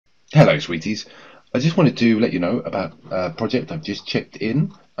Hello, sweeties. I just wanted to let you know about a project I've just checked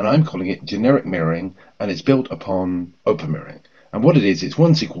in, and I'm calling it generic mirroring, and it's built upon open mirroring. And what it is, it's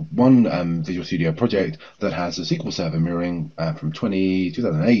one Visual Studio project that has a SQL Server mirroring from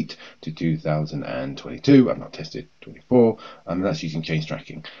 2008 to 2022. I've not tested 24, and that's using change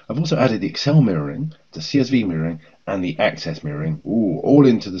tracking. I've also added the Excel mirroring, the CSV mirroring, and the Access mirroring, all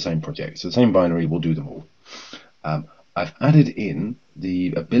into the same project. So the same binary will do them all. Um, I've added in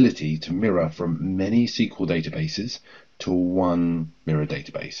the ability to mirror from many SQL databases to one mirror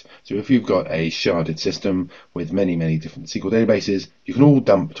database. So if you've got a sharded system with many different SQL databases, you can all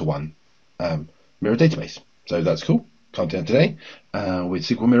dump to one mirror database. So that's cool. Content today with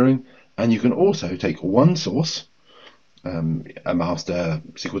SQL mirroring. And you can also take one source, a master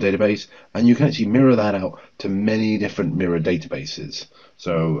SQL database, and you can actually mirror that out to many different mirror databases.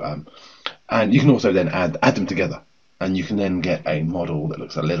 So, and you can also then add them together, and you can then get a model that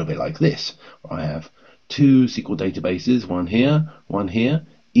looks a little bit like this. I have two SQL databases, one here,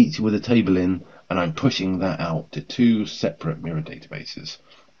 each with a table in, and I'm pushing that out to two separate mirror databases.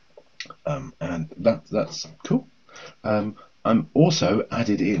 And that's cool. I'm also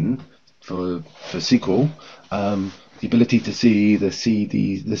added in for SQL the ability to see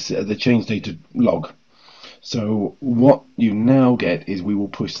the change data log. So what you now get is we will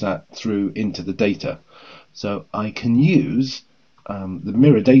push that through into the data. So I can use the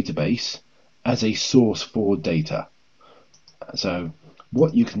mirror database as a source for data. So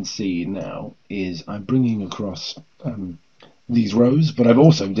what you can see now is I'm bringing across these rows, but I've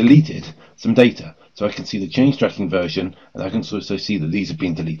also deleted some data. So I can see the change tracking version, and I can also see that these have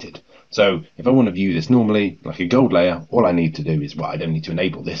been deleted. So if I want to view this normally, like a gold layer, all I need to do is, well, I don't need to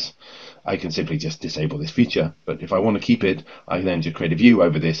enable this. I can simply just disable this feature. But if I want to keep it, I then just create a view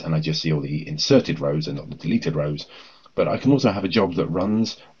over this, and I just see all the inserted rows and not the deleted rows. But I can also have a job that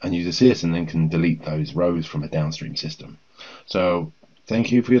runs and uses this and then can delete those rows from a downstream system. So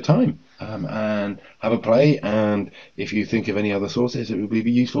thank you for your time, and have a play. And if you think of any other sources that would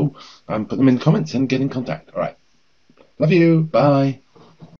be useful, put them in the comments and get in contact. All right. Love you. Bye.